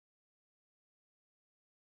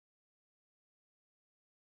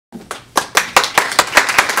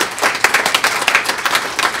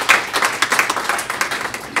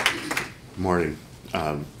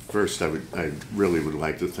First, I really would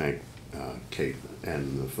like to thank Kate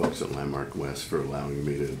and the folks at Landmark West for allowing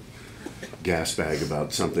me to gas bag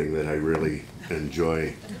about something that I really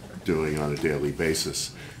enjoy doing on a daily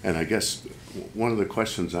basis. And I guess one of the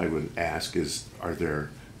questions I would ask is, are there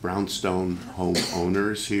brownstone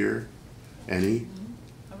homeowners here? Any?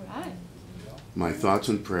 All right. My thoughts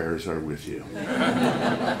and prayers are with you.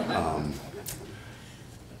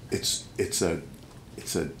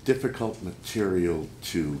 It's a difficult material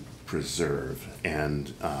to preserve,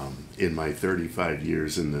 and in my 35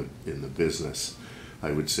 years in the business,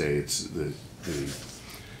 I would say it's the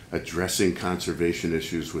addressing conservation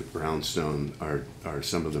issues with brownstone are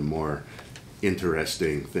some of the more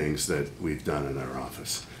interesting things that we've done in our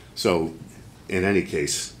office. So, in any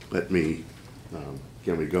case, let me.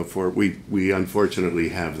 Can we go for it? We unfortunately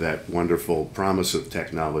have that wonderful promise of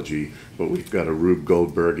technology, but we've got a Rube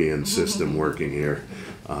Goldbergian system working here.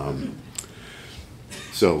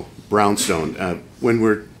 So brownstone. When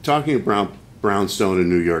we're talking about brownstone in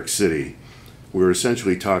New York City, we're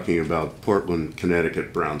essentially talking about Portland,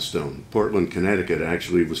 Connecticut brownstone. Portland, Connecticut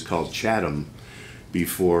actually was called Chatham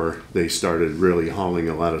before they started really hauling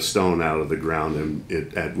a lot of stone out of the ground,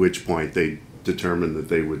 and at which point they determined that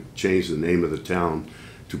they would change the name of the town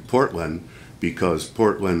to Portland because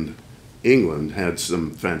Portland, England had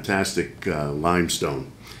some fantastic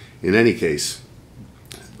limestone. In any case,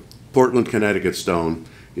 Portland, Connecticut stone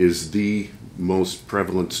is the most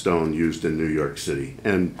prevalent stone used in New York City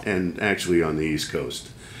and actually on the East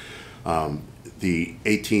Coast. The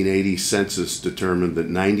 1880 census determined that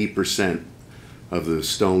 90% of the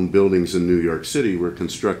stone buildings in New York City were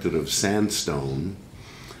constructed of sandstone,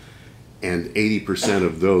 and 80%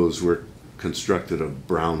 of those were constructed of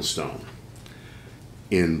brownstone.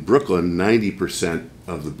 In Brooklyn, 90%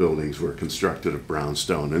 of the buildings were constructed of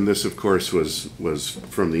brownstone, and this, of course, was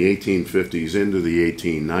from the 1850s into the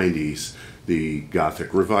 1890s, the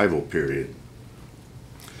Gothic Revival period.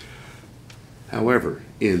 However,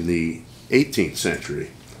 in the 18th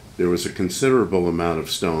century, there was a considerable amount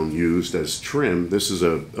of stone used as trim. This is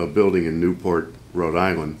a building in Newport, Rhode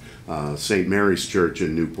Island. St. Mary's Church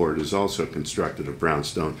in Newport is also constructed of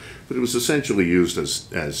brownstone, but it was essentially used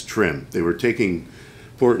as trim. They were taking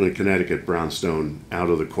Portland, Connecticut brownstone out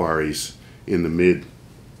of the quarries in the mid-18th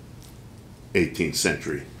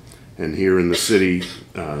century. And here in the city,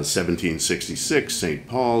 1766, St.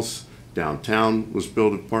 Paul's downtown was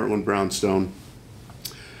built of Portland brownstone.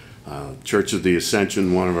 Church of the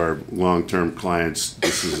Ascension, one of our long-term clients,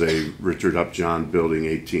 this is a Richard Upjohn building,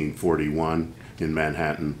 1841 in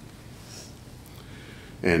Manhattan.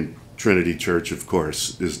 And Trinity Church, of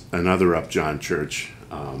course, is another Upjohn church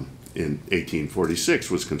in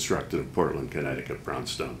 1846, was constructed of Portland, Connecticut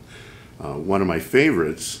brownstone. One of my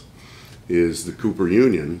favorites is the Cooper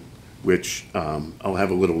Union, which I'll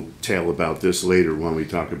have a little tale about this later when we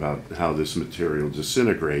talk about how this material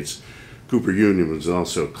disintegrates. Cooper Union was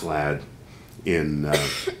also clad in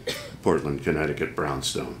Portland, Connecticut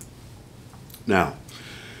brownstone. Now,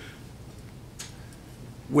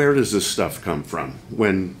 where does this stuff come from?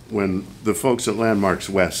 When the folks at Landmarks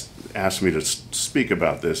West asked me to speak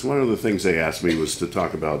about this, one of the things they asked me was to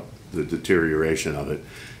talk about the deterioration of it.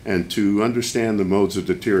 And to understand the modes of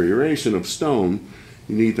deterioration of stone,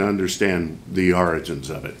 you need to understand the origins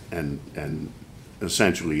of it and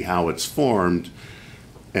essentially how it's formed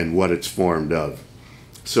and what it's formed of.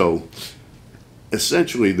 So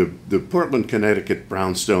essentially the Portland, Connecticut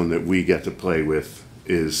brownstone that we get to play with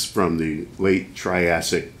is from the late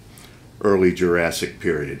Triassic, early Jurassic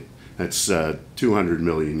period. That's 200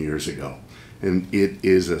 million years ago. And it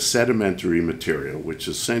is a sedimentary material, which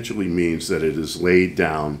essentially means that it is laid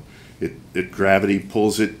down, gravity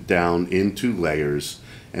pulls it down into layers,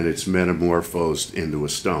 and it's metamorphosed into a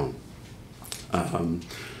stone.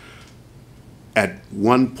 At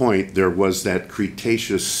one point, there was that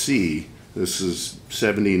Cretaceous sea. This is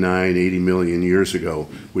 79, 80 million years ago,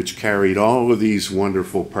 which carried all of these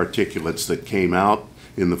wonderful particulates that came out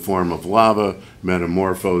in the form of lava,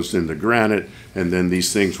 metamorphosed into granite, and then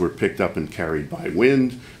these things were picked up and carried by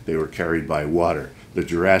wind. They were carried by water. The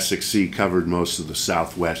Jurassic Sea covered most of the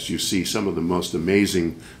Southwest. You see some of the most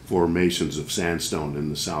amazing formations of sandstone in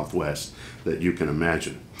the Southwest that you can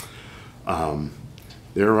imagine.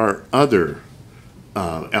 There are other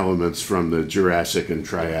elements from the Jurassic and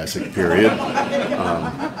Triassic period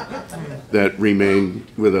that remain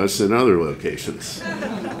with us in other locations.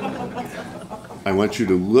 I want you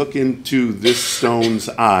to look into this stone's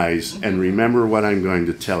eyes and remember what I'm going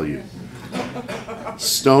to tell you.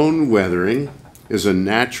 Stone weathering is a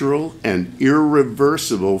natural and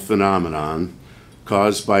irreversible phenomenon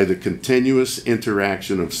caused by the continuous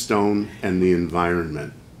interaction of stone and the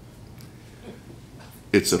environment.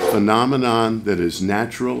 It's a phenomenon that is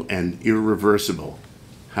natural and irreversible.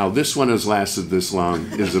 How this one has lasted this long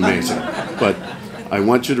is amazing. But I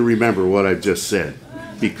want you to remember what I've just said,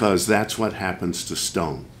 because that's what happens to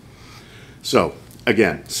stone. So,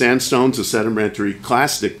 again, sandstone's a sedimentary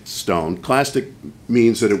clastic stone. Clastic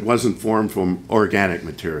means that it wasn't formed from organic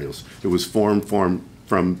materials. It was formed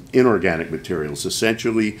from inorganic materials,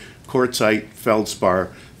 essentially quartzite,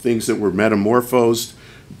 feldspar, things that were metamorphosed,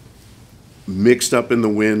 mixed up in the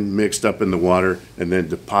wind, mixed up in the water, and then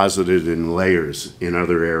deposited in layers in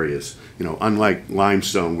other areas. You know, unlike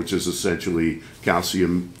limestone, which is essentially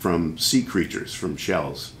calcium from sea creatures, from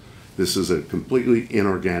shells. This is a completely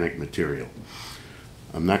inorganic material.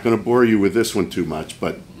 I'm not going to bore you with this one too much,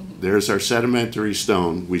 but there's our sedimentary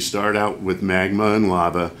stone. We start out with magma and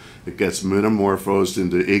lava. It gets metamorphosed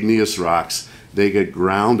into igneous rocks. They get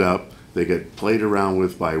ground up. They get played around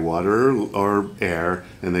with by water or air,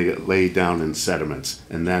 and they get laid down in sediments.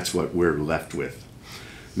 And that's what we're left with.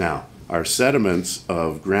 Now, our sediments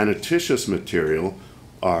of graniticious material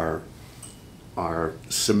are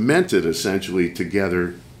cemented essentially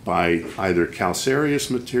together by either calcareous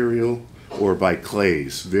material or by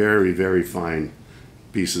clays, very, very fine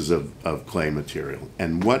pieces of clay material.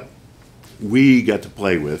 And what we get to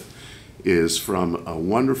play with is from a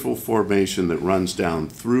wonderful formation that runs down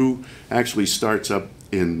through, actually starts up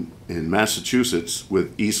in Massachusetts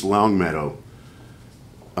with East Longmeadow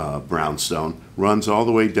brownstone, runs all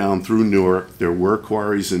the way down through Newark. There were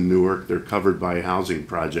quarries in Newark. They're covered by housing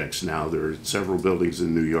projects now. There are several buildings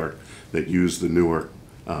in New York that use the Newark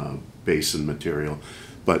basin material.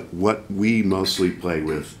 But what we mostly play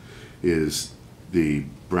with is the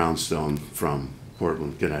brownstone from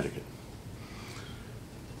Portland, Connecticut.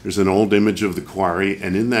 There's an old image of the quarry,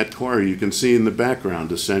 and in that quarry you can see in the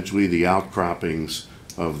background essentially the outcroppings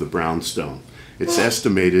of the brownstone. It's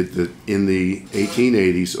estimated that in the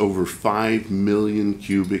 1880s over 5 million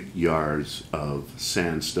cubic yards of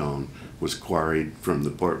sandstone was quarried from the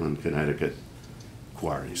Portland, Connecticut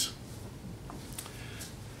quarries.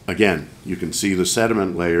 Again, you can see the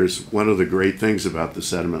sediment layers. One of the great things about the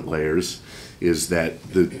sediment layers is that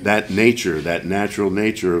that natural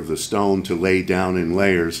nature of the stone to lay down in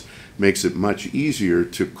layers makes it much easier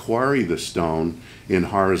to quarry the stone in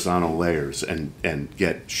horizontal layers and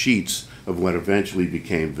get sheets of what eventually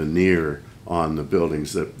became veneer on the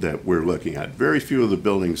buildings that we're looking at. Very few of the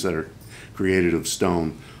buildings that are created of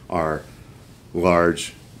stone are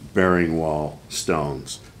large bearing wall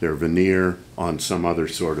stones. They're veneer on some other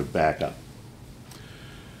sort of backup.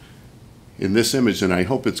 In this image, and I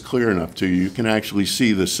hope it's clear enough to you, you can actually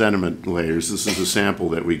see the sediment layers. This is a sample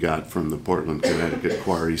that we got from the Portland, Connecticut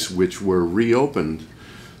quarries, which were reopened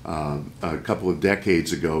a couple of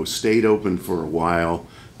decades ago, stayed open for a while.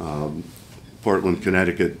 Portland,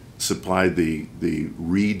 Connecticut supplied the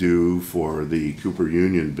redo for the Cooper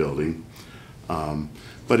Union building.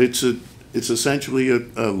 But it's essentially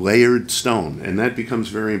a layered stone, and that becomes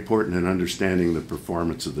very important in understanding the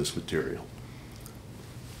performance of this material.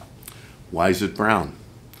 Why is it brown?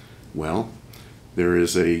 Well, there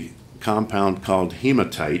is a compound called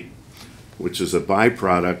hematite, which is a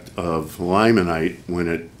byproduct of limonite when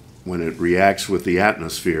it reacts with the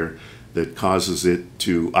atmosphere that causes it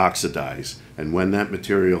to oxidize. And when that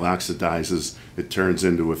material oxidizes, it turns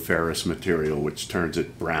into a ferrous material, which turns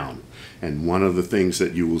it brown. And one of the things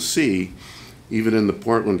that you will see, even in the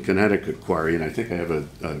Portland, Connecticut quarry, and I think I have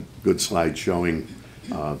a good slide showing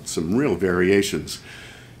some real variations,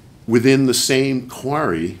 within the same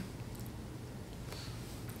quarry,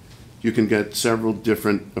 you can get several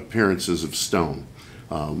different appearances of stone.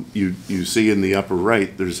 You see in the upper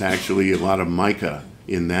right, there's actually a lot of mica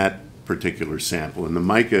in that particular sample. And the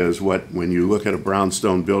mica is what, when you look at a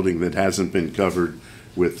brownstone building that hasn't been covered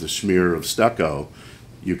with the smear of stucco,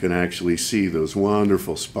 you can actually see those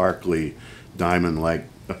wonderful, sparkly, diamond-like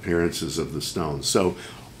appearances of the stone. So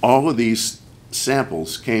all of these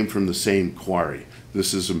samples came from the same quarry.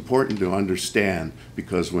 This is important to understand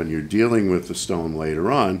because when you're dealing with the stone later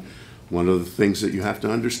on, one of the things that you have to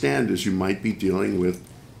understand is you might be dealing with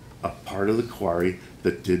a part of the quarry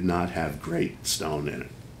that did not have great stone in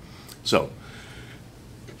it. So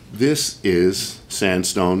this is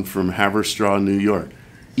sandstone from Haverstraw, New York.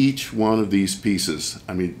 Each one of these pieces,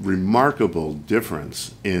 I mean, remarkable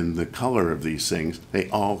difference in the color of these things. They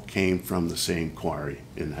all came from the same quarry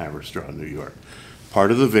in Haverstraw, New York. Part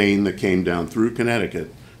of the vein that came down through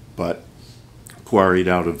Connecticut, but quarried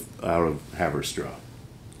out of Haverstraw.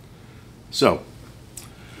 So,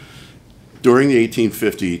 during the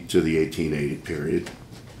 1850 to the 1880 period,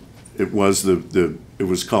 it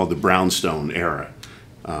was called the Brownstone era,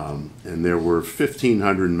 and there were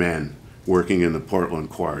 1,500 men working in the Portland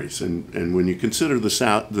quarries. And when you consider the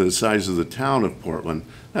size of the town of Portland,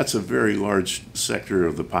 that's a very large sector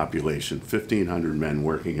of the population, 1,500 men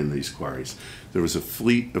working in these quarries. There was a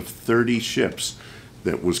fleet of 30 ships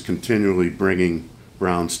that was continually bringing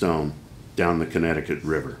brownstone down the Connecticut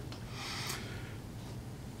River.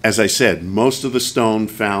 As I said, most of the stone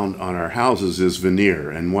found on our houses is veneer,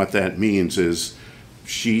 and what that means is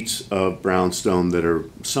sheets of brownstone that are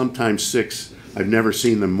sometimes 6, I've never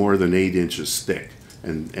seen them more than 8 inches thick.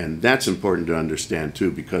 And that's important to understand too,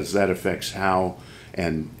 because that affects how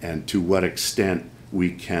and to what extent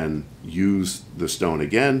we can use the stone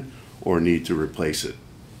again or need to replace it.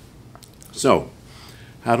 So,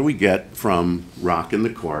 how do we get from rock in the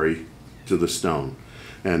quarry to the stone?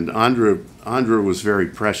 And Andra was very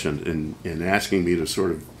prescient in asking me to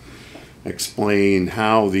sort of explain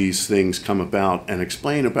how these things come about and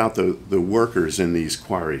explain about the workers in these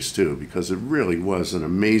quarries too, because it really was an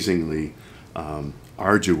amazingly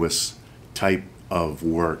arduous type of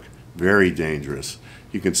work, very dangerous.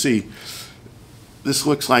 You can see this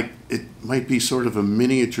looks like it might be sort of a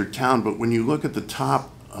miniature town, but when you look at the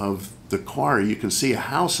top of the quarry, you can see a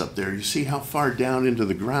house up there. You see how far down into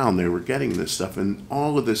the ground they were getting this stuff, and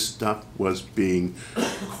all of this stuff was being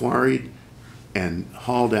quarried and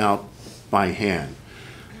hauled out by hand.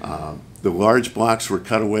 The large blocks were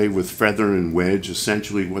cut away with feather and wedge.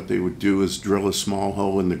 Essentially what they would do is drill a small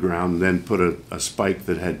hole in the ground and then put a spike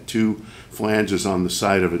that had 2 flanges on the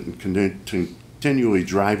side of it and continually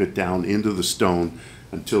drive it down into the stone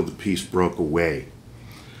until the piece broke away.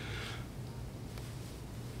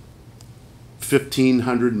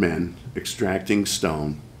 1,500 men extracting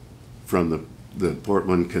stone from the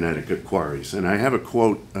Portland, Connecticut quarries. And I have a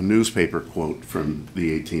quote, a newspaper quote from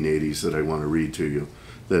the 1880s that I want to read to you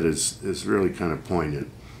that is really kind of poignant.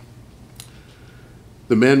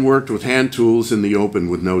 The men worked with hand tools in the open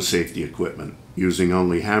with no safety equipment, using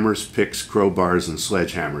only hammers, picks, crowbars, and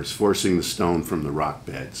sledgehammers, forcing the stone from the rock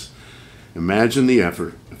beds. Imagine the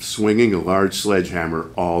effort of swinging a large sledgehammer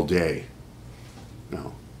all day.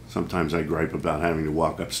 Now, sometimes I gripe about having to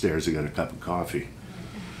walk upstairs to get a cup of coffee.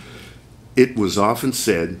 It was often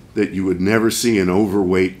said that you would never see an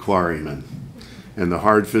overweight quarryman, and the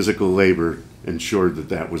hard physical labor ensured that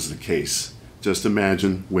that was the case. Just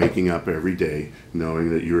imagine waking up every day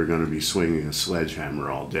knowing that you were going to be swinging a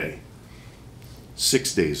sledgehammer all day.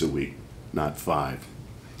 6 days a week, not 5.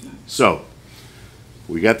 So,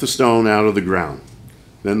 we got the stone out of the ground.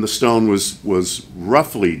 Then the stone was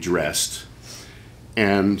roughly dressed,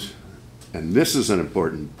 and this is an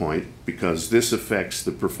important point because this affects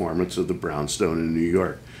the performance of the brownstone in New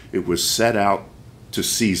York. It was set out to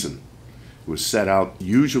season. It was set out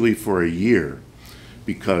usually for a year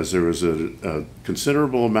because there was a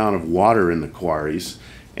considerable amount of water in the quarries,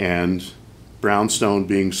 and brownstone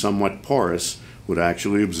being somewhat porous would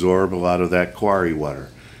actually absorb a lot of that quarry water.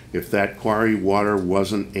 If that quarry water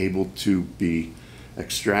wasn't able to be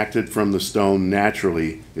extracted from the stone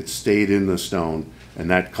naturally, it stayed in the stone, and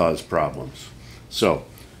that caused problems. So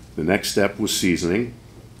the next step was seasoning,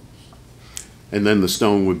 and then the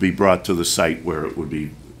stone would be brought to the site where it would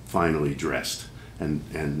be finally dressed.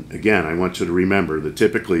 And again, I want you to remember that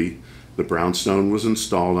typically the brownstone was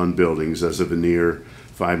installed on buildings as a veneer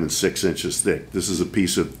 5 and 6 inches thick. This is a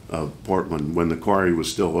piece of Portland when the quarry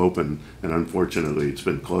was still open, and unfortunately it's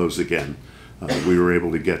been closed again. We were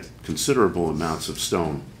able to get considerable amounts of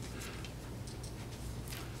stone.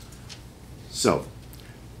 So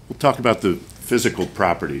we'll talk about the physical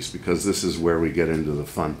properties because this is where we get into the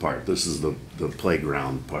fun part. This is the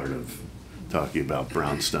playground part of talking about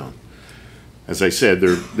brownstone. As I said,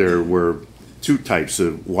 there were 2 types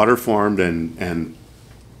of water-formed and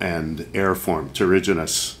air-formed,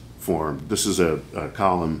 terrigenous formed. This is a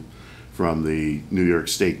column from the New York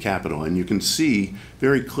State Capitol, and you can see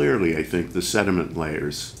very clearly, I think, the sediment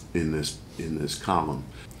layers in this column.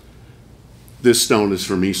 This stone is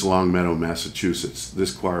from East Longmeadow, Massachusetts.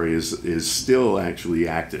 This quarry is still actually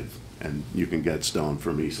active, and you can get stone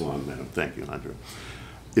from East Longmeadow. Thank you, Andrew.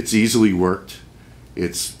 It's easily worked.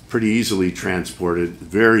 It's pretty easily transported,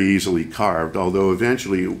 very easily carved, although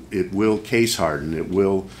eventually it will case harden. It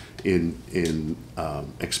will, in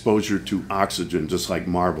exposure to oxygen, just like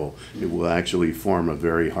marble, it will actually form a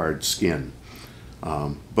very hard skin.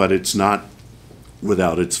 But it's not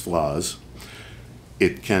without its flaws.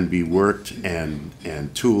 It can be worked and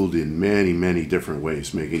tooled in many, many different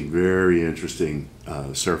ways, making very interesting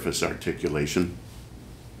surface articulation.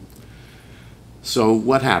 So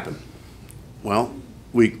what happened? Well,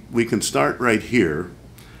 we can start right here.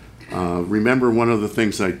 Remember, one of the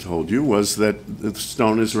things I told you was that the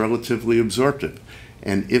stone is relatively absorptive.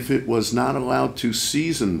 And if it was not allowed to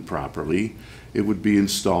season properly, it would be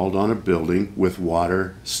installed on a building with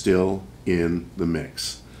water still in the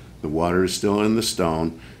mix. The water is still in the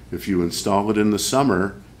stone. If you install it in the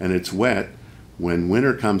summer and it's wet, when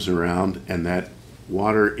winter comes around and that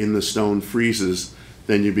water in the stone freezes,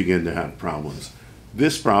 then you begin to have problems.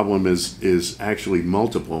 This problem is actually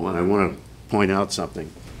multiple, and I want to point out something.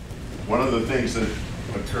 One of the things that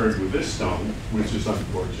occurred with this stone, which is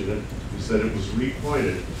unfortunate, is that it was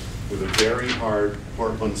repointed with a very hard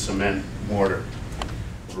Portland cement mortar.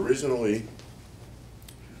 Originally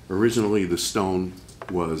the stone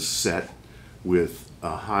was set with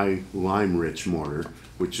a high lime-rich mortar,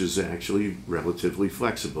 which is actually relatively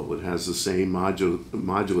flexible. It has the same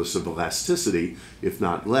modulus of elasticity, if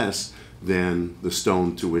not less, than the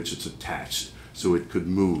stone to which it's attached. So it could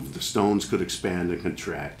move. The stones could expand and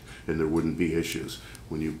contract, and there wouldn't be issues.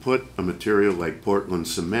 When you put a material like Portland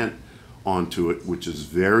cement onto it, which is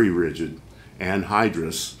very rigid and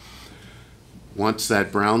hydrous, once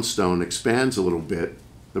that brownstone expands a little bit,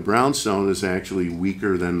 the brownstone is actually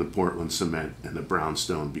weaker than the Portland cement, and the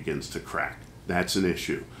brownstone begins to crack. That's an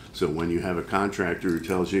issue. So when you have a contractor who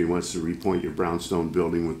tells you he wants to repoint your brownstone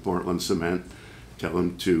building with Portland cement, tell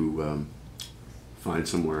him to find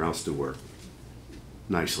somewhere else to work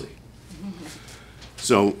nicely.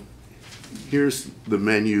 So here's the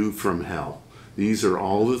menu from hell. These are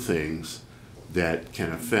all the things that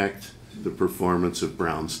can affect the performance of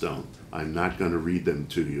brownstone. I'm not going to read them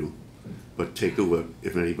to you, but take a look.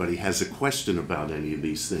 If anybody has a question about any of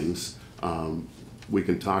these things, we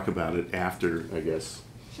can talk about it after, I guess.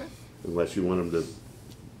 Sure. Unless you want them to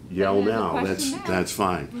yell now, that's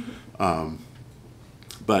fine.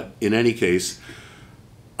 But in any case,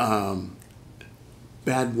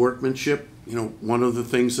 bad workmanship, you know, one of the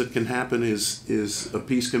things that can happen is a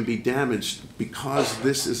piece can be damaged because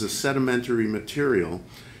this is a sedimentary material.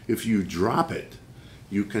 If you drop it,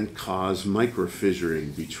 you can cause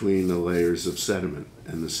microfissuring between the layers of sediment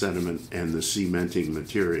and the cementing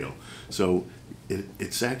material. So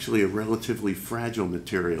it's actually a relatively fragile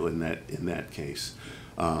material in that case.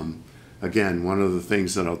 Again, one of the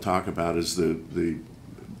things that I'll talk about is the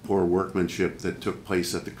poor workmanship that took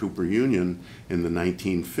place at the Cooper Union in the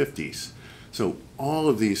 1950s. So all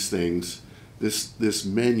of these things, this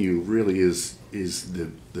menu really is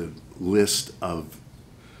the list of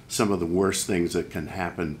some of the worst things that can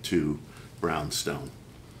happen to brownstone.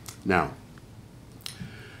 Now,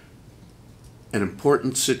 an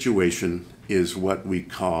important situation is what we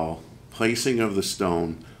call placing of the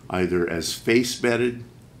stone either as face bedded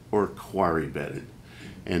or quarry bedded.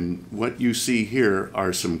 And what you see here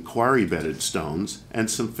are some quarry bedded stones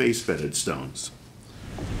and some face bedded stones.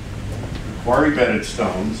 Quarry bedded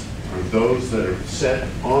stones are those that are set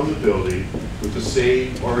on the building with the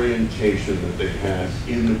same orientation that they have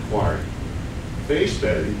in the quarry. Face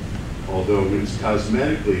bedding, although it's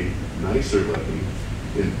cosmetically nicer looking,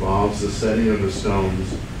 involves the setting of the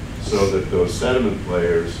stones so that those sediment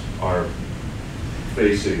layers are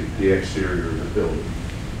facing the exterior of the building.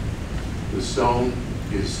 The stone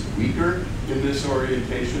is weaker in this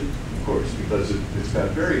orientation, of course, because it's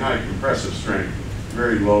got very high compressive strength,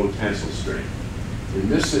 very low tensile strength. In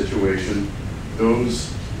this situation,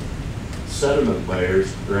 those sediment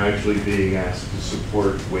layers are actually being asked to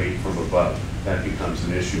support weight from above. That becomes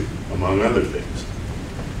an issue, among other things.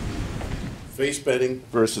 Face bedding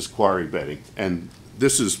versus quarry bedding. And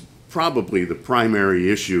this is probably the primary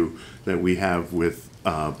issue that we have with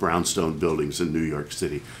brownstone buildings in New York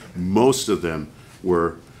City. Most of them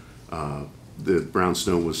were, the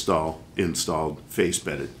brownstone was installed face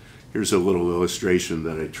bedded. Here's a little illustration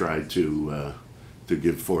that I tried to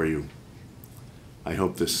give for you. I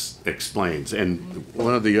hope this explains. And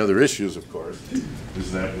one of the other issues, of course,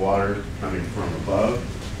 is that water coming from above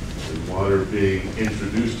and water being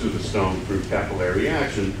introduced to the stone through capillary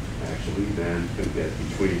action actually then can get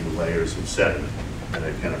between the layers of sediment, and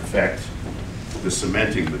it can affect the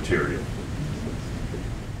cementing material.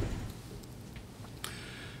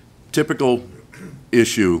 Typical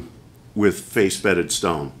issue with face-bedded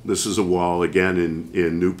stone. This is a wall, again,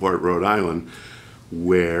 in Newport, Rhode Island,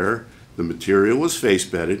 where the material was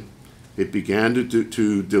face-bedded. It began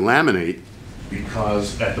to delaminate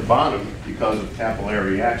because at the bottom, because of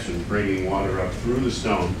capillary action bringing water up through the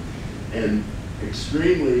stone, and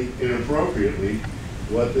extremely inappropriately,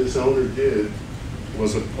 what this owner did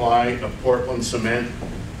was apply a Portland cement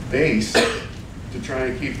base to try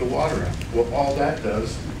and keep the water out. Well, all that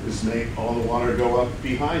does is make all the water go up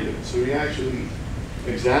behind it. So he actually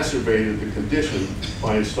exacerbated the condition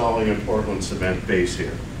by installing a Portland cement base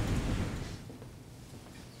here.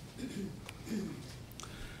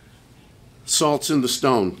 Salts in the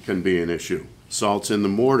stone can be an issue. Salts in the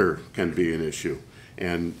mortar can be an issue.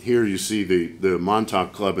 And here you see the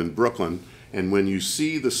Montauk Club in Brooklyn. And when you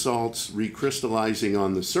see the salts recrystallizing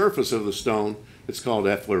on the surface of the stone, it's called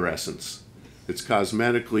efflorescence. It's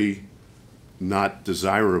cosmetically not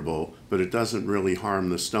desirable, but it doesn't really harm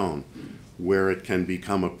the stone. Where it can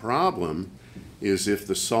become a problem is if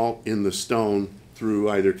the salt in the stone, through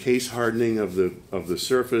either case hardening of the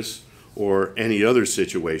surface or any other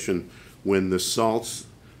situation, when the salts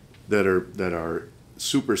that are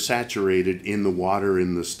super saturated in the water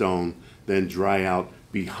in the stone then dry out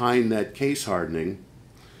behind that case hardening,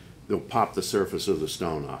 they'll pop the surface of the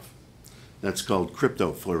stone off. That's called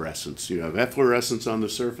cryptofluorescence. You have efflorescence on the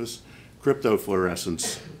surface,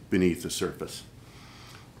 cryptofluorescence beneath the surface.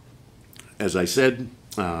 As I said,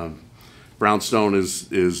 brownstone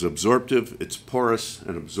is absorptive, it's porous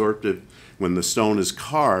and absorptive. When the stone is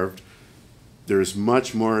carved, there's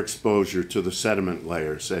much more exposure to the sediment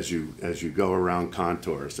layers as you go around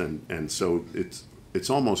contours, and so it's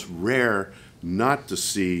almost rare not to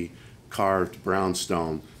see carved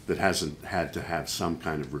brownstone that hasn't had to have some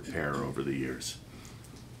kind of repair over the years.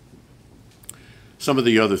 Some of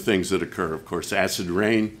the other things that occur, of course, acid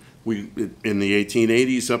rain. In the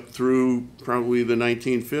 1880s up through probably the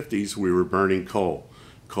 1950s, we were burning coal.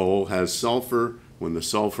 Coal has sulfur. When the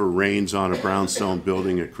sulfur rains on a brownstone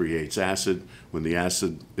building, it creates acid. When the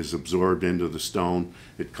acid is absorbed into the stone,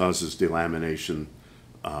 it causes delamination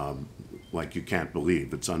like you can't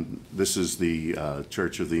believe. This is the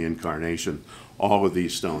Church of the Incarnation. All of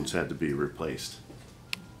these stones had to be replaced.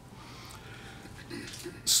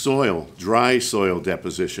 Soil, dry soil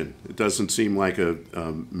deposition. It doesn't seem like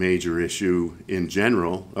a major issue in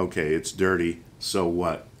general. Okay, it's dirty, so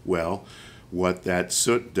what? Well, what that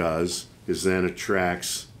soot does is then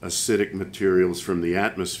attracts acidic materials from the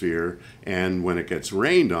atmosphere, and when it gets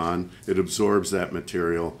rained on, it absorbs that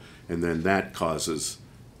material, and then that causes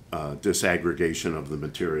disaggregation of the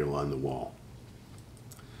material on the wall.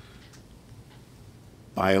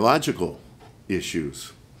 Biological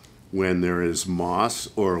issues. When there is moss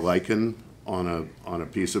or lichen on a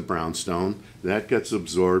piece of brownstone, that gets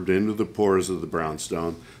absorbed into the pores of the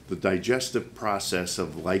brownstone. The digestive process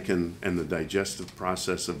of lichen and the digestive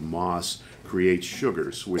process of moss creates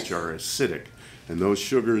sugars, which are acidic. And those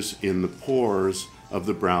sugars in the pores of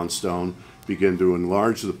the brownstone begin to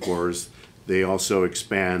enlarge the pores. They also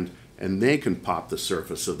expand, and they can pop the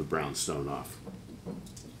surface of the brownstone off.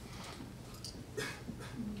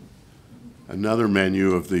 Another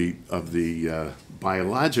menu of the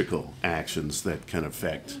biological actions that can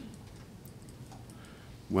affect.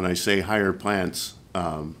 When I say higher plants,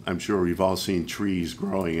 I'm sure we've all seen trees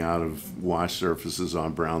growing out of wash surfaces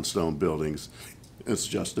on brownstone buildings. It's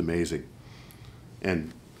just amazing.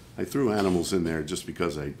 And I threw animals in there just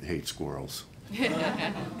because I hate squirrels.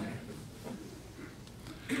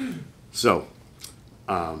 So,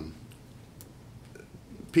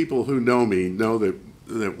 people who know me know that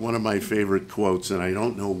one of my favorite quotes, and I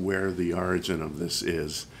don't know where the origin of this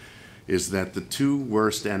is that the two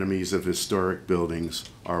worst enemies of historic buildings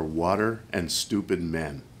are water and stupid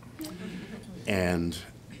men. And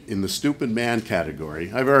in the stupid man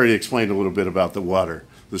category, I've already explained a little bit about the water.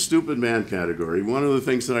 The stupid man category, one of the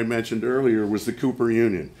things that I mentioned earlier was the Cooper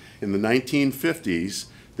Union. In the 1950s,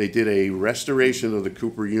 they did a restoration of the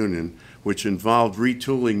Cooper Union, which involved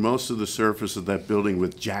retooling most of the surface of that building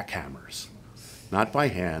with jackhammers. Not by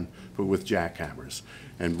hand, but with jackhammers.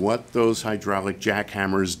 And what those hydraulic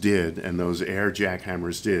jackhammers did, and those air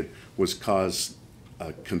jackhammers did, was cause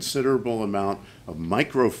a considerable amount of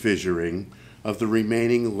micro-fissuring of the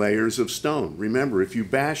remaining layers of stone. Remember, if you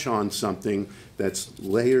bash on something that's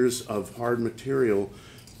layers of hard material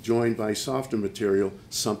joined by softer material,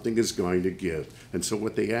 something is going to give. And so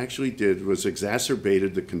what they actually did was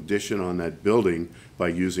exacerbated the condition on that building by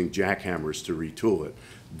using jackhammers to retool it.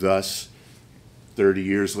 Thus, 30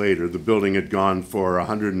 years later, the building had gone for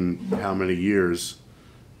 100 and how many years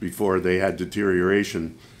before they had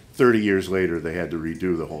deterioration. 30 years later, they had to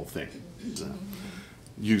redo the whole thing. So,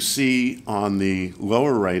 you see on the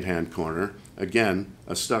lower right-hand corner, again,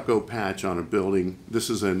 a stucco patch on a building. This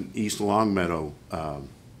is an East Longmeadow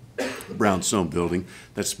brownstone building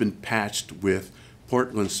that's been patched with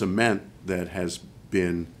Portland cement that has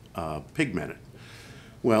been pigmented.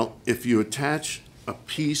 Well, if you attach a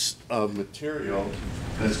piece of material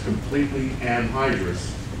that's completely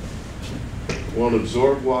anhydrous, won't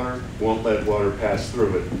absorb water, won't let water pass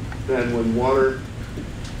through it. Then when water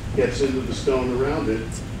gets into the stone around it,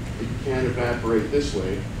 it can't evaporate this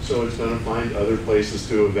way, so it's going to find other places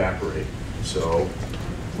to evaporate. So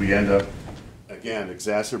we end up, again,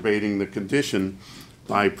 exacerbating the condition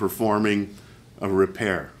by performing a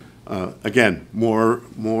repair. Again, more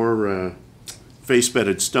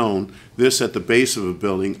face-bedded stone. This at the base of a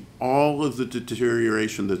building, all of the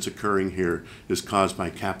deterioration that's occurring here is caused by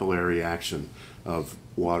capillary action of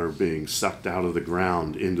water being sucked out of the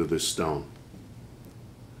ground into this stone.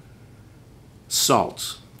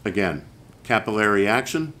 Salts, again, capillary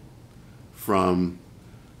action from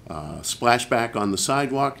splashback on the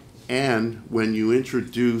sidewalk, and when you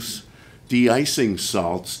introduce de-icing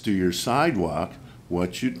salts to your sidewalk,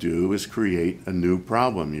 what you do is create a new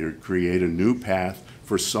problem. You create a new path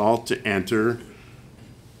for salt to enter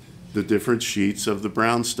the different sheets of the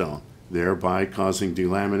brownstone, thereby causing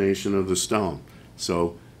delamination of the stone.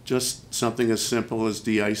 So just something as simple as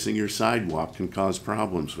de-icing your sidewalk can cause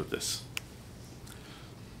problems with this.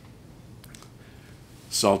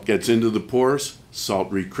 Salt gets into the pores, salt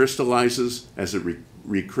recrystallizes. As it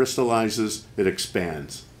recrystallizes, it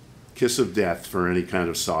expands. Kiss of death for any kind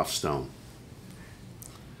of soft stone.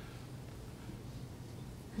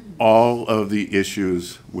 All of the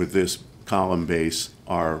issues with this column base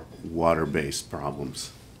are water-based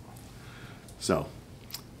problems. So,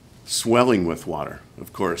 swelling with water.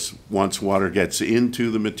 Of course, once water gets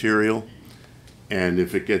into the material, and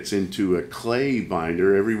if it gets into a clay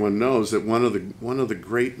binder, everyone knows that one of the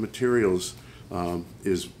great materials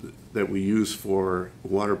is that we use for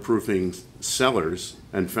waterproofing cellars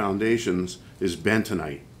and foundations is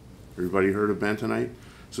bentonite. Everybody heard of bentonite?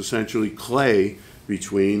 It's essentially clay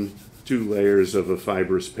between two layers of a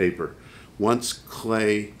fibrous paper. Once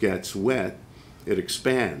clay gets wet, it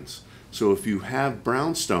expands. So if you have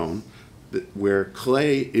brownstone where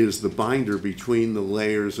clay is the binder between the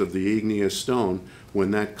layers of the igneous stone,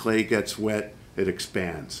 when that clay gets wet, it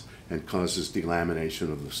expands and causes delamination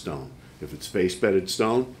of the stone. If it's face-bedded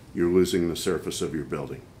stone, you're losing the surface of your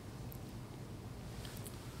building.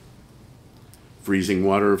 Freezing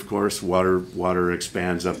water, of course, water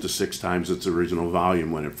expands up to 6 times its original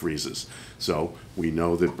volume when it freezes. So we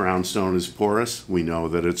know that brownstone is porous. We know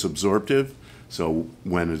that it's absorptive. So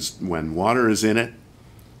when water is in it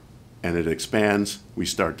and it expands, we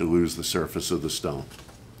start to lose the surface of the stone.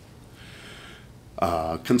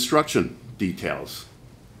 Construction details.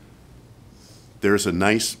 There's a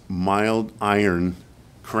nice mild iron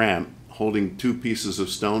cramp holding 2 pieces of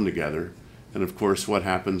stone together. And of course, what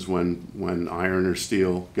happens when iron or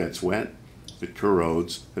steel gets wet? It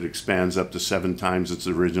corrodes, it expands up to 7 times its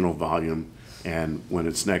original volume, and when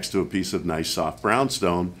it's next to a piece of nice soft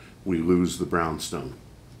brownstone, we lose the brownstone.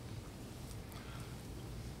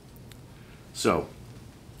 So,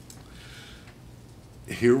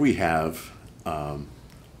 here we have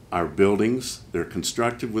our buildings. They're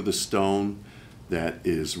constructed with a stone that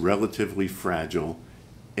is relatively fragile.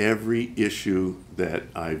 Every issue that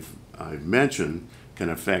I've mentioned can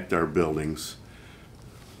affect our buildings.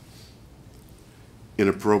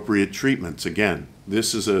 Inappropriate treatments. Again,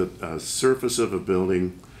 this is a surface of a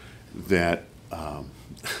building that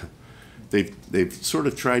they've sort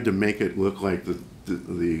of tried to make it look like the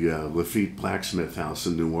Lafitte blacksmith house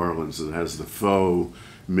in New Orleans that has the faux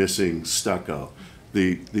missing stucco.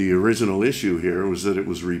 The original issue here was that it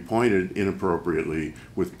was repointed inappropriately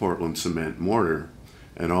with Portland cement mortar,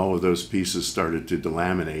 and all of those pieces started to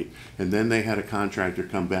delaminate. And then they had a contractor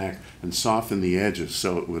come back and soften the edges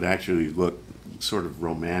so it would actually look sort of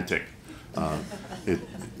romantic.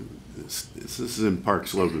 This is in Park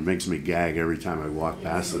Slope. It makes me gag every time I walk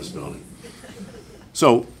past this building.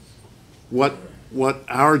 So what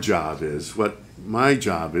our job is, what my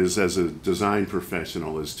job is as a design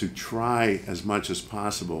professional, is to try as much as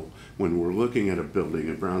possible when we're looking at a building,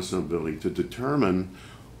 a brownstone building, to determine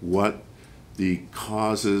what the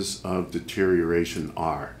causes of deterioration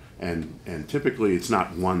are. And typically it's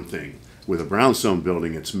not one thing. With a brownstone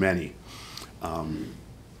building, it's many.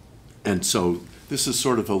 And so this is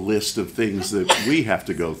sort of a list of things that we have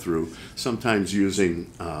to go through, sometimes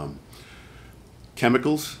using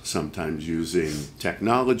chemicals, sometimes using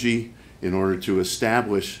technology, in order to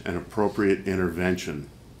establish an appropriate intervention.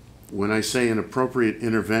 When I say an appropriate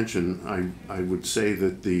intervention, I would say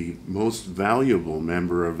that the most valuable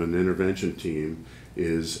member of an intervention team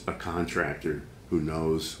is a contractor who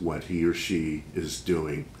knows what he or she is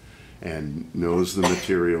doing and knows the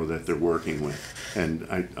material that they're working with. And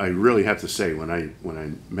I really have to say, when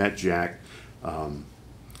I met Jack,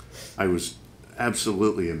 I was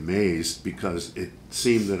absolutely amazed, because it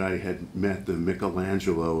seemed that I had met the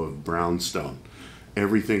Michelangelo of brownstone.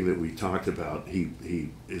 Everything that we talked about, he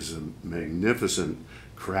is a magnificent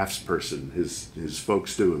craftsperson. His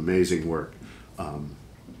folks do amazing work.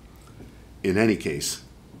 In any case,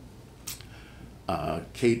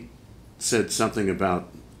 Kate said something about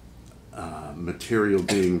material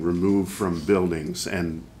being removed from buildings.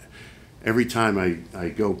 And every time I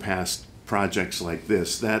go past projects like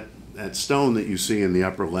this, that stone that you see in the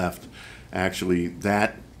upper left, actually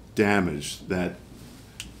that damage, that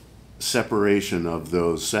separation of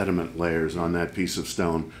those sediment layers on that piece of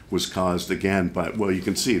stone was caused again by, well, you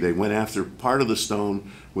can see they went after part of the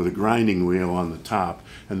stone with a grinding wheel on the top,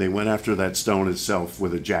 and they went after that stone itself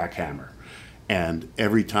with a jackhammer. And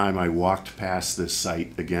every time I walked past this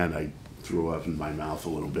site, again, I threw up in my mouth a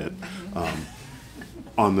little bit.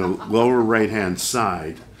 On the lower right-hand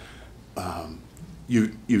side,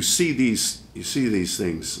 you see these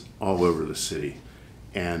things all over the city,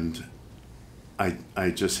 and I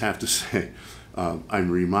just have to say, I'm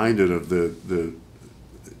reminded of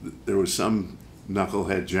there was some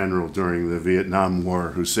knucklehead general during the Vietnam War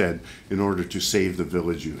who said, in order to save the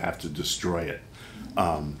village, you have to destroy it.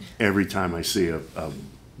 Every time I see a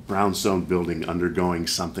brownstone building undergoing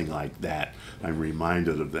something like that, I'm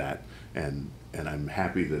reminded of that, and I'm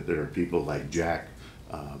happy that there are people like Jack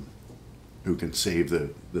who can save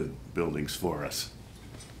the buildings for us.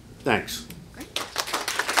 Thanks.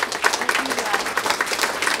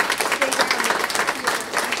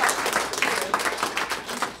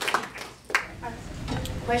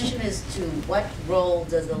 Question is to what role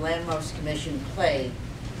does the Landmarks Commission play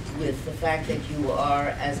with the fact that you are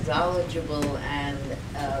as knowledgeable and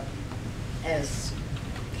as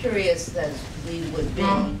curious as we would be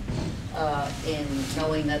in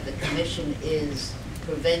knowing that the commission is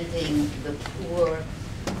preventing the work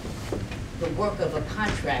of a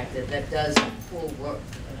contractor that does poor work.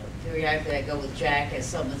 Periodically I go with Jack as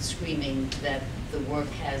someone screaming that the work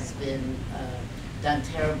has been done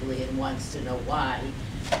terribly and wants to know why.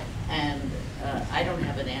 And I don't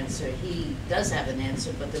have an answer. He does have an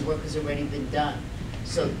answer, but the work has already been done.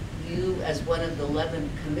 So you, as one of the 11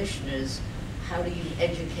 commissioners, how do you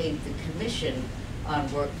educate the commission on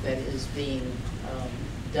work that is being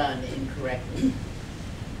done incorrectly?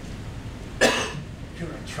 You're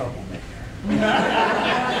a troublemaker. No,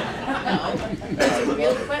 it's a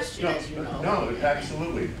real question, as you know. No,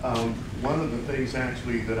 absolutely. One of the things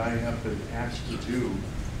actually that I have been asked to do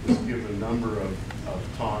is give a number of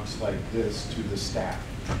talks like this to the staff,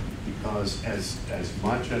 because as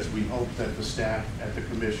much as we hope that the staff at the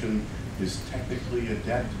commission is technically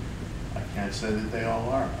adept, I can't say that they all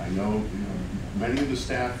are. I know, many of the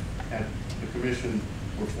staff at the commission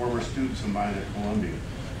were former students of mine at Columbia.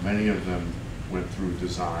 Many of them went through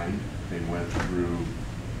design, they went through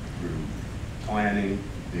planning,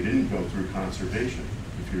 they didn't go through conservation.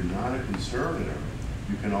 If you're not a conservator,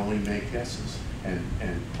 you can only make guesses. And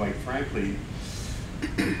quite frankly,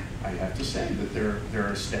 I have to say that there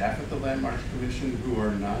are staff at the Landmarks Commission who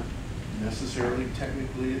are not necessarily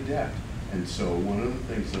technically adept. And so one of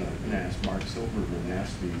the things that I've been asked, Mark Silverman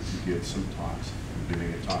asked me to give some talks. I'm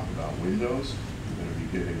giving a talk about windows, I'm going to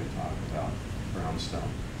be giving a talk about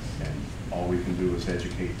brownstone. And all we can do is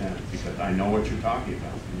educate them, because I know what you're talking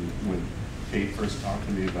about. When Kate first talked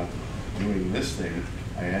to me about doing this thing,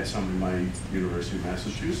 I had some of my University of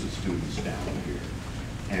Massachusetts students down here,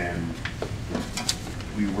 and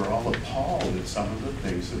we were all appalled at some of the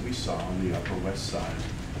things that we saw on the Upper West Side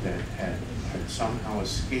that had somehow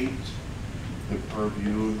escaped the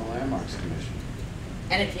purview of the Landmarks Commission.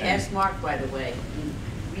 And if you ask Mark, by the way, you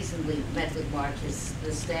recently met with Mark,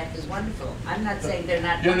 the staff is wonderful. I'm not saying they're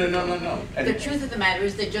not wonderful. No. The truth of the matter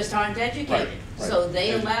is they just aren't educated. Right. So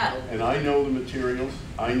they allow. And I know the materials,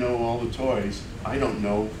 I know all the toys, I don't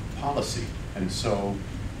know policy. And so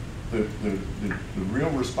the real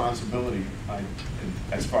responsibility,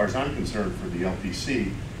 as far as I'm concerned for the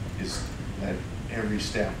LPC, is that every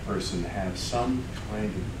staff person have some kind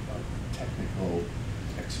of technical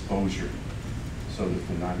exposure so that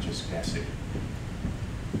they're not just guessing.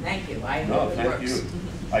 Thank you. I hope it works. You.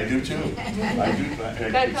 I do too.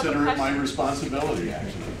 I consider it my responsibility,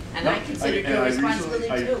 actually. And I consider it your responsibility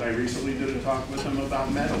too. I recently did a talk with them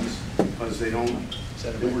about metals, because they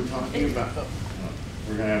were talking about,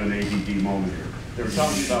 we're going to have an ADD moment here. They were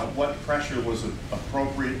talking about what pressure was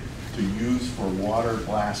appropriate to use for water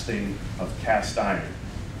blasting of cast iron.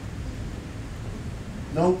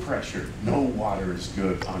 No pressure, no water is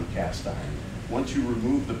good on cast iron. Once you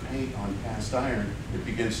remove the paint on cast iron, it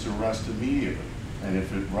begins to rust immediately. And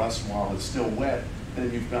if it rusts while it's still wet,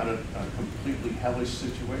 then you've got a completely hellish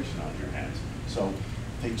situation on your hands. So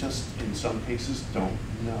they just, in some cases, don't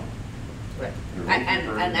know. Right.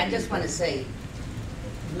 And I just want to say,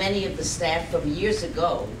 many of the staff from years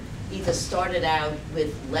ago either started out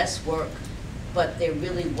with less work, but there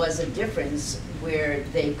really was a difference where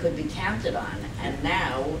they could be counted on. And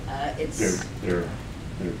now it's... They're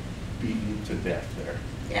beaten to death there.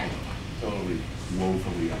 Yeah. totally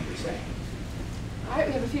woefully understated. All right,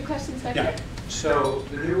 we have a few questions back Yeah. there. So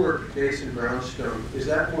the Newark Basin brownstone, is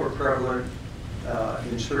that more prevalent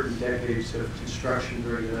in certain decades of construction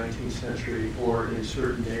during the 19th century or in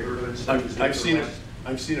certain neighborhoods? I've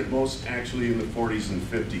seen it most actually in the 40s and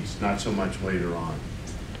 50s, not so much later on.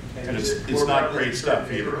 And it's not great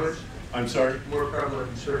stuff either. I'm sorry? More prevalent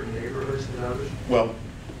in certain neighborhoods than others? Well,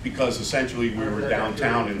 because essentially we were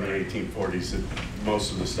downtown in the 1840s, and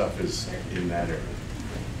most of the stuff is in that area.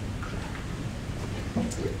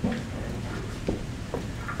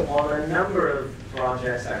 On a number of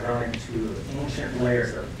projects, I run into ancient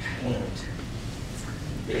layers of paint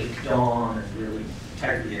baked on and really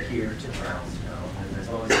tightly adhered to brownstone. And there's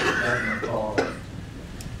always a judgment call of,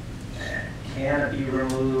 can it be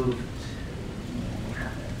removed?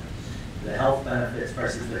 The health benefits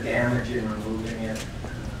versus the damage in removing it.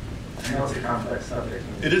 I know it's a complex subject.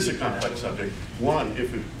 It is a complex subject. One,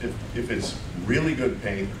 if it's really good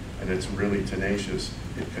paint and it's really tenacious,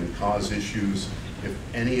 it can cause issues if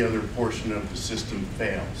any other portion of the system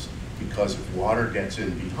fails. Because if water gets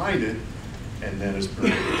in behind it and then is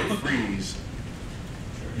permitted to freeze,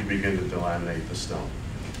 you begin to delaminate the stone.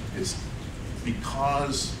 It's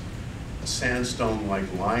because sandstone, like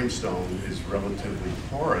limestone, is relatively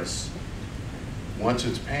porous. Once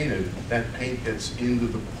it's painted, that paint gets into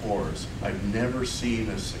the pores. I've never seen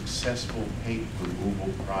a successful paint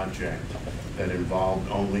removal project that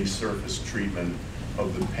involved only surface treatment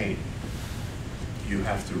of the paint. You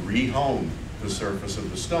have to rehome the surface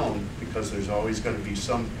of the stone because there's always going to be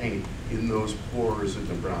some paint in those pores in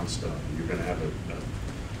the brownstone. You're going to have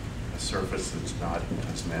a surface that's not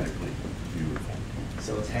cosmetically beautiful.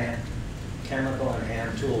 So it's chemical and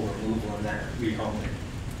hand tool removal and that rehoming.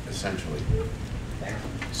 Essentially. Thank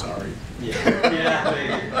you. Sorry.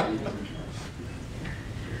 Yeah.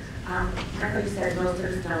 Michael, you said most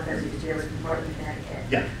of the stone that you did was in Portland, Connecticut.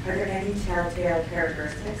 Yeah. Are there any telltale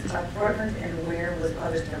characteristics about Portland, and where was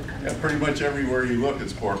other stone coming Yeah, from? pretty much everywhere you look,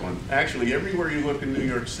 it's Portland. Actually, everywhere you look in New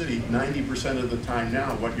York City, 90% of the time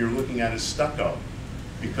now, what you're looking at is stucco,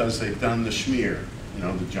 because they've done the schmear, you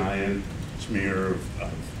know, the giant smear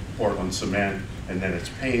of Portland cement, and then it's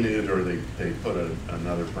painted, or they put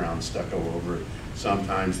another brown stucco over it.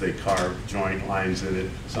 Sometimes they carve joint lines in it.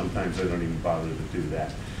 Sometimes they don't even bother to do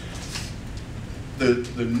that.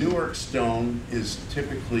 The Newark stone is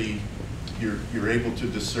typically, you're able to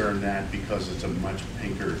discern that because it's a much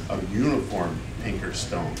pinker, a uniform pinker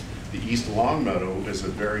stone. The East Longmeadow is a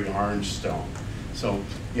very orange stone. So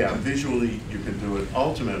yeah, visually you can do it.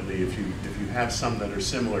 Ultimately, if you have some that are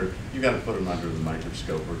similar, you got to put them under the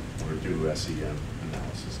microscope or do SEM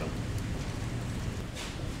analysis of them.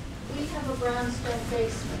 We have a brownstone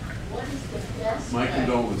basement. What is the best My way?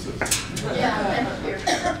 condolences. Yeah, thank you.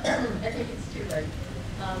 I think it's too late.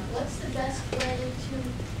 What's the best way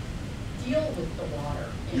to deal with the water?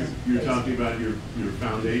 You're talking about your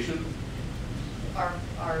foundation?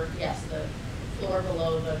 Yes, the floor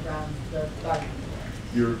below the ground, the garden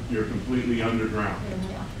floor. You're completely underground.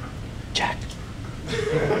 Yeah. Jack.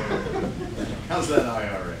 How's that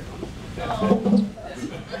IRA? Oh.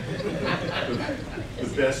 The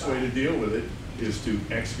best way to deal with it is to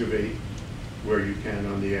excavate where you can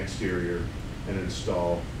on the exterior and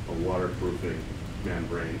install a waterproofing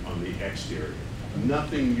membrane on the exterior.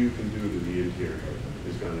 Nothing you can do to the interior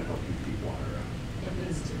is going to help you keep water out. It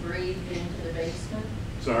needs to breathe into the basement.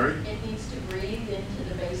 Sorry? It needs to breathe into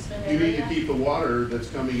the basement You area. need to keep the water that's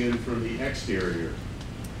coming in from the exterior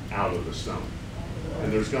out of the stone.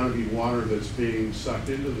 And there's going to be water that's being sucked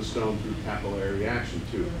into the stone through capillary action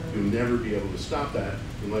too. You'll never be able to stop that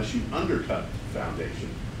unless you undercut the foundation.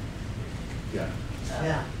 Yeah.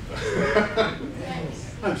 Yeah.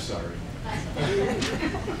 Thanks. I'm sorry.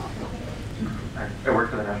 I work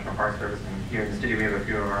for the National Park Service, and here in the city we have a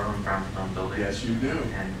few of our own brownstone buildings. Yes, you do.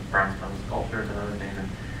 And brownstone sculptures and other things.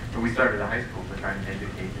 And we started a high school to try and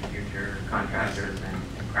educate the future contractors and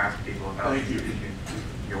craftspeople about Thank you. these issues.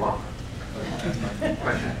 You're welcome.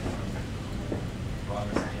 Question?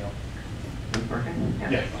 Is it working?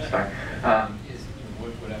 Yeah. Sorry.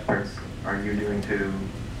 What efforts are you doing to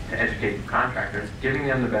educate contractors, giving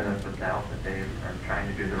them the benefit of the doubt that they are trying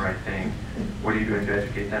to do the right thing? What are you doing to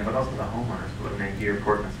educate them, but also the homeowners when they hear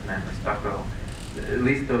Portland cement or stucco? At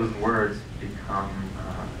least those words become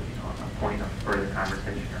a point of further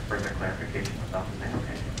conversation or further clarification about them saying,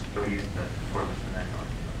 okay, so we use the Portland cement.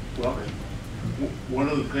 Well, one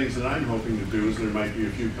of the things that I'm hoping to do is there might be a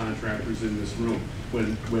few contractors in this room.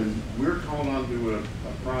 When we're called on to a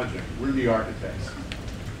project, we're the architects.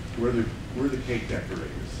 We're the cake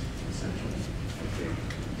decorators, essentially. Okay.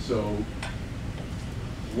 So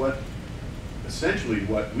what essentially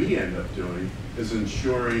what we end up doing is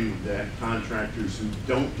ensuring that contractors who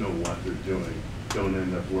don't know what they're doing don't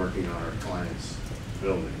end up working on our clients'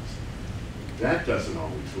 buildings. That doesn't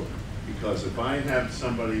always work, because if I have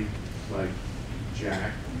somebody like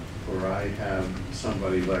Jack, or I have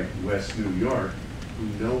somebody like West New York, who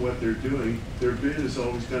know what they're doing, their bid is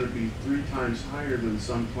always going to be 3 times higher than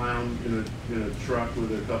some clown in a truck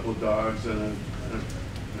with a couple of dogs and you know.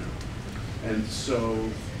 And so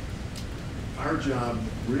our job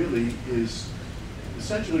really is,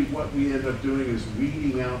 essentially what we end up doing is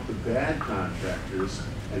weeding out the bad contractors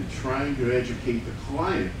and trying to educate the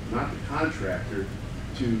client, not the contractor,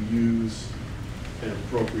 to use an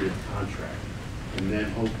appropriate contractor. And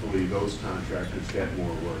then hopefully those contractors get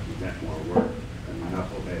more work and get more work, and the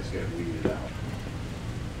knuckleheads get weeded out.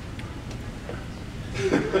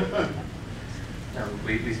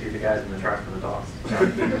 We see the guys in the truck with the dogs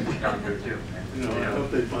down there too. You know, I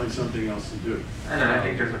hope they find something else to do. And I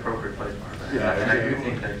think there's an appropriate place for it. Yeah, and I do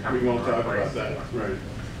think that we won't talk about that, right.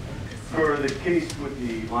 For the case with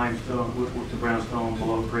the limestone, with the brownstone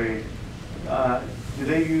below grade, do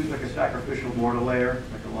they use like a sacrificial mortar layer,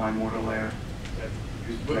 like a lime mortar layer?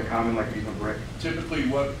 Is that common, like using a brick? Typically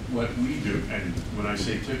what we do, and when I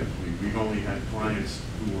say typically, we've only had clients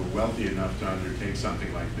who were wealthy enough to undertake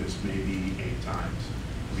something like this maybe 8 times.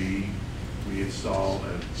 We install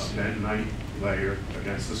a bentonite layer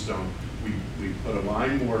against the stone. We put a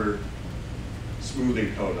lime mortar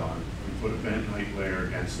smoothing coat on. We put a bentonite layer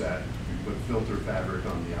against that. We put filter fabric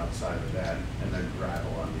on the outside of that, and then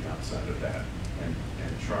gravel on the outside of that, and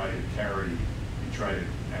try to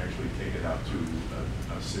actually take it out to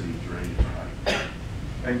a city drainage pipe.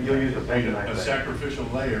 And you'll use a bentonite layer? A sacrificial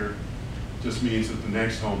layer just means that the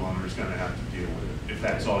next homeowner is going to have to deal with it, if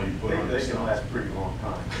that's all you put on the They stone. can last a pretty long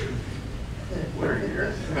time. 30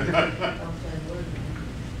 years.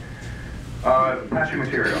 Patching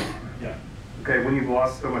material. Yeah. Okay, when you've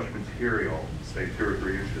lost so much material, say 2 or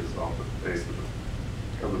 3 inches off the face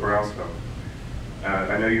of the brownstone,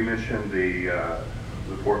 I know you mentioned the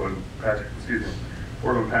Portland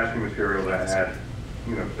patching material that had,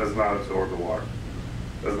 does not absorb the water,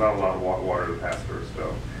 does not allow the water to pass through,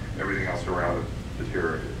 so everything else around it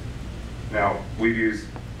deteriorated. Now, we've used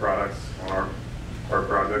products on our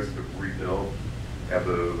projects to rebuild, have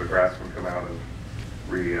the craftsman come out and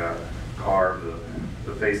carve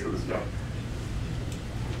the face of the stone.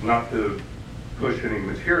 Not to push any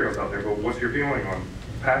materials out there, but what's your feeling on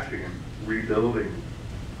patching and rebuilding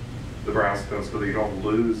the brownstone so that you don't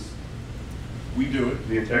lose We do it.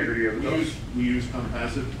 the integrity of the building? We use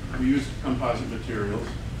composite materials,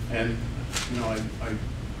 and I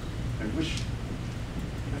wish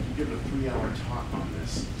I could give a 3-hour talk on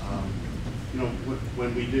this.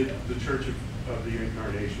 When we did the Church of the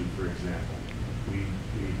Incarnation, for example, we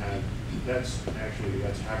had that's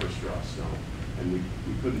Haverstraw stone, and we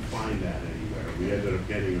couldn't find that anywhere. We ended up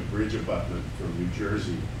getting a bridge abutment from New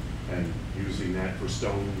Jersey and using that for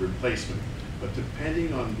stone replacement. But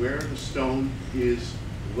depending on where the stone is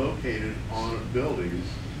located on a building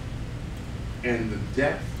and the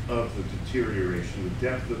depth of the deterioration, the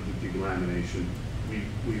depth of the delamination,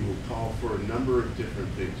 we will call for a number of different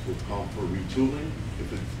things. We'll call for retooling.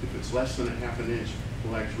 If it's less than a ½ an inch,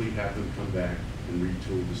 we'll actually have them come back and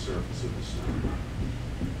retool the surface of the stone.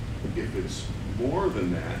 If it's more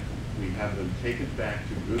than that, we have them take it back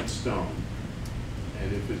to good stone.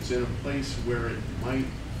 And if it's in a place where it might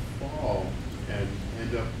fall and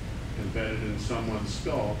end up embedded in someone's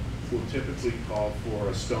skull, we'll typically call for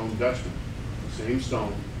a stone Dutchman. Same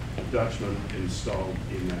stone, Dutchman installed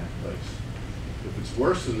in that place. If it's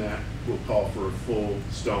worse than that, we'll call for a full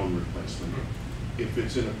stone replacement. If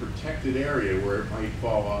it's in a protected area where it might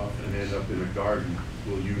fall off and end up in a garden,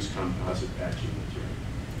 we'll use composite patching material.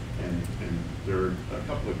 And there are a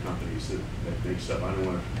couple of companies that make stuff. I don't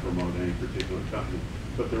want to promote any particular company,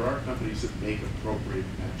 but there are companies that make appropriate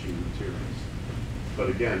patching materials. But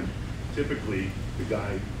again, typically the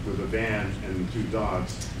guy with a van and 2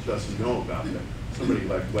 dogs doesn't know about that. Somebody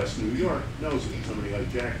like West New York knows it. Somebody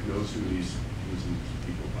like Jack knows who these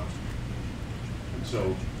people are. And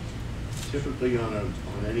so typically on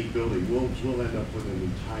any building, we'll end up with an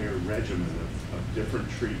entire regimen of different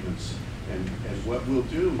treatments. And what we'll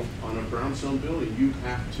do on a brownstone building, you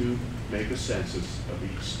have to make a census of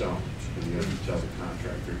each stone, and you have to tell the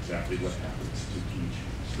contractor exactly what happens to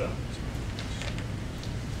each stone.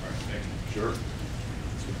 All right, thank you. Sure.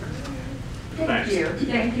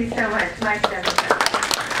 Thank you so much. Nice episode.